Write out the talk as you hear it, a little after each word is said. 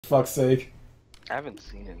fuck's sake. I haven't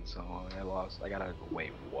seen it in so long. I gotta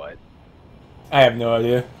wait. What? I have no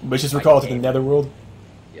idea. But just recall it to the netherworld.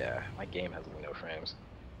 Yeah, my game has no frames.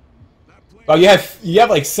 Oh, you have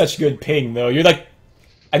like such good ping though. You're like,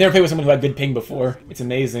 I never played with someone who had good ping before. It's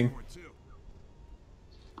amazing.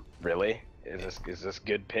 Really? Is this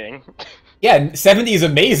good ping? Yeah, 70 is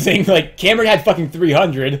amazing. Like Cameron had fucking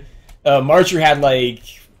 300. Marcher had like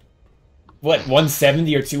what,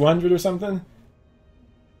 170 or 200 or something.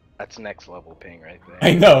 That's next level ping right there.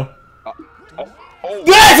 I know. Oh.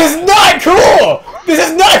 This is not cool! This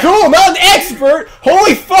is not cool! I'm not an expert!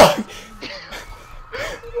 Holy fuck!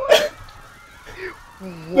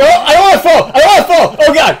 No, I don't want to fall! I don't want to fall!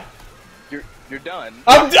 Oh god! You're done.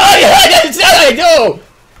 I'm done! I go!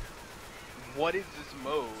 What is this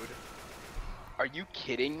mode? Are you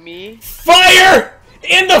kidding me? Fire!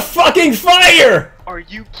 In the fucking fire! Are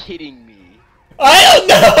you kidding me? I don't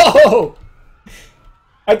know!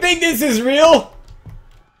 I think this is real.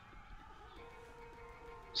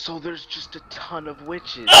 So there's just a ton of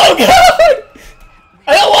witches. Oh god!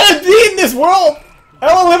 I don't want to be in this world! I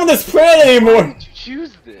don't want to live on this planet anymore! Why did you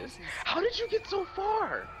choose this? How did you get so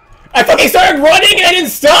far? I fucking started running and I didn't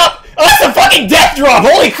stop! Oh, that's a fucking death drop!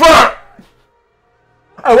 Holy crap!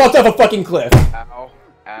 I walked off a fucking cliff. Ow.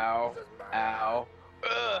 Ow. Ow.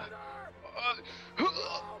 Ugh.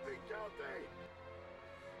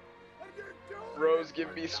 Rose,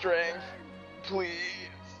 give me strength. Please.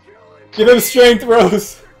 Give him strength,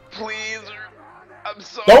 Rose. Please. I'm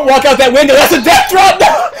sorry. Don't walk out that window. That's a death drop. No!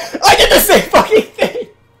 I did the same fucking thing.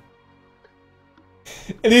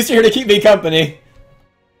 At least you're here to keep me company.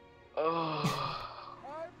 Oh.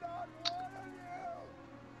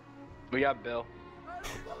 We got Bill.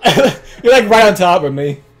 You're like right on top of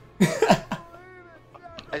me.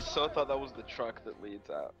 I so thought that was the truck that leads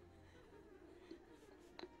out.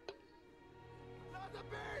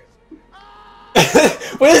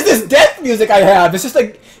 What is this death music I have? It's just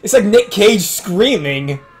like, it's like Nick Cage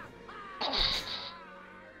screaming.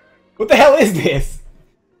 What the hell is this?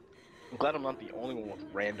 I'm glad I'm not the only one with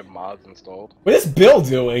random mods installed. What is Bill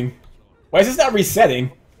doing? Why is this not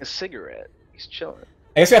resetting? A cigarette. He's chilling.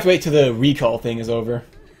 I guess we have to wait till the recall thing is over.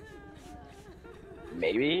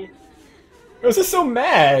 Maybe? I was just so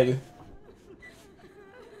mad.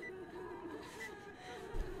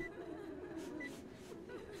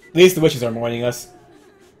 At least the witches are mourning us.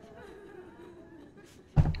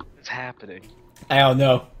 What's happening? I don't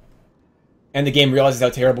know. And the game realizes how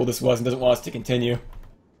terrible this was and doesn't want us to continue.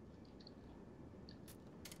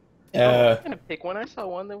 I'm gonna pick one. I saw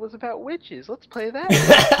one that was about witches. Let's play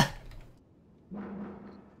that.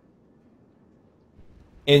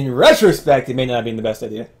 In retrospect, it may not have been the best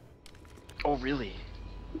idea. Oh, really?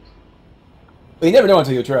 But you never know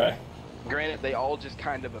until you try. Granted, they all just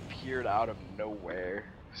kind of appeared out of nowhere,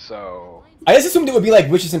 so... I just assumed it would be like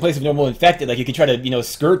witches in place of normal infected, like you could try to, you know,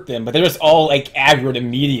 skirt them, but they're just all, like, aggroed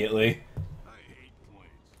immediately.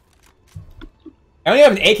 I don't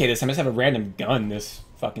even have an AK this time, I just have a random gun, this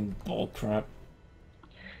fucking bull crap.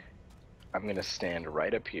 I'm gonna stand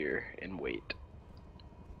right up here and wait.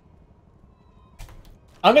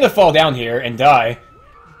 I'm gonna fall down here and die.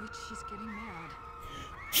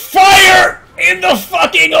 Fire in the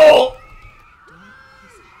fucking hole!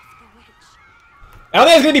 I don't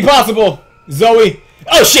think it's gonna be possible, Zoe.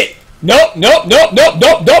 Oh shit! Nope, nope, nope, nope,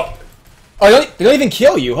 nope, nope! Oh, they don't even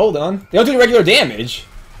kill you, hold on. They don't do regular damage.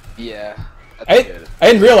 Yeah, I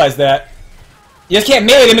didn't realize that. You just can't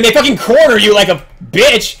melee them and they fucking corner you like a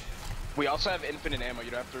bitch! We also have infinite ammo,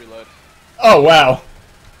 you don't have to reload. Oh, wow.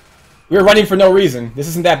 We were running for no reason. This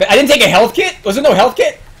isn't that bad. I didn't take a health kit? Was there no health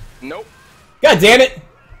kit? Nope. God damn it!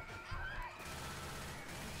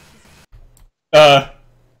 I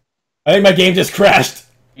think my game just crashed.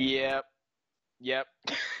 Yep. Yep.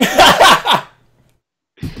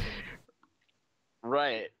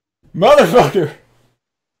 Right. Motherfucker!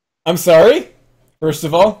 I'm sorry, first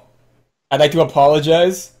of all. I'd like to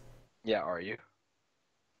apologize. Yeah, are you?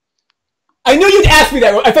 I knew you'd ask me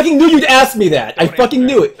that! I fucking knew you'd ask me that! I fucking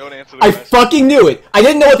knew it! Don't answer the I question. fucking knew it! I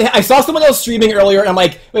didn't know what the hell. I saw someone else streaming earlier, and I'm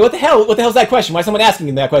like, wait, what the hell? What the hell's that question? Why is someone asking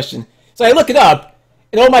me that question? So I look it up,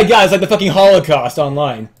 and oh my god, it's like the fucking Holocaust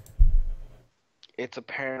online. It's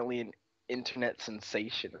apparently an internet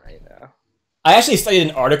sensation right now. I actually studied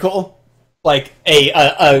an article, like,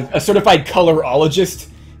 a certified colorologist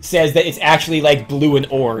says that it's actually, like, blue and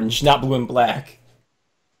orange, not blue and black.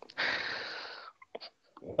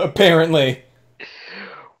 Apparently.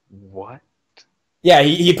 What? Yeah,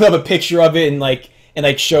 he put up a picture of it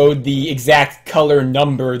and showed the exact color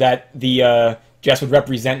number that the dress would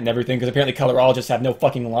represent and everything, because apparently colorologists have no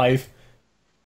fucking life.